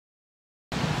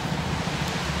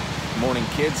Morning,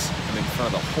 kids. I'm in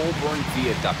front of the Holburn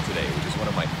Viaduct today, which is one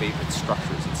of my favorite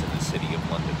structures. It's in the city of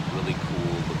London. Really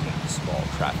cool looking small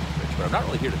traffic bridge. But I'm not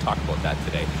really here to talk about that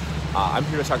today. I'm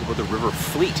here to talk about the River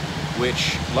Fleet,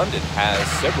 which London has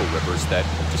several rivers that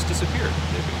have just disappeared.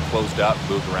 They've been closed up,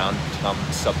 moved around, become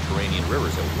subterranean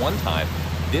rivers. At one time,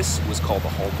 this was called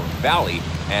the Holburn Valley,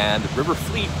 and the River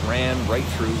Fleet ran right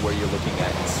through where you're looking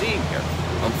at and seeing here.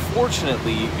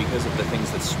 Unfortunately, because of the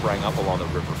things that sprang up along the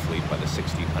River Fleet by the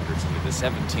 1600s into the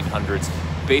 1700s,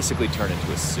 basically turned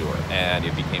into a sewer, and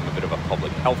it became a bit of a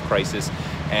public health crisis.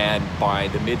 And by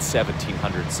the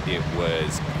mid-1700s, it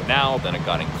was a canal, then it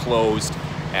got enclosed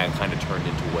and kind of turned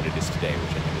into what it is today,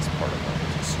 which I think is part of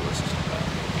the sewer system.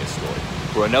 Maybe a story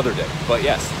for another day. But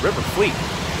yes, River Fleet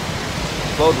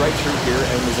flowed right through here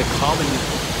and was a common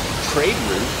trade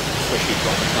route, especially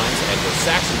Roman times and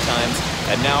Saxon times,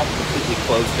 and now completely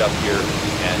closed up here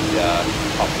and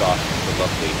popped off the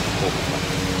lovely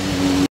Holborn.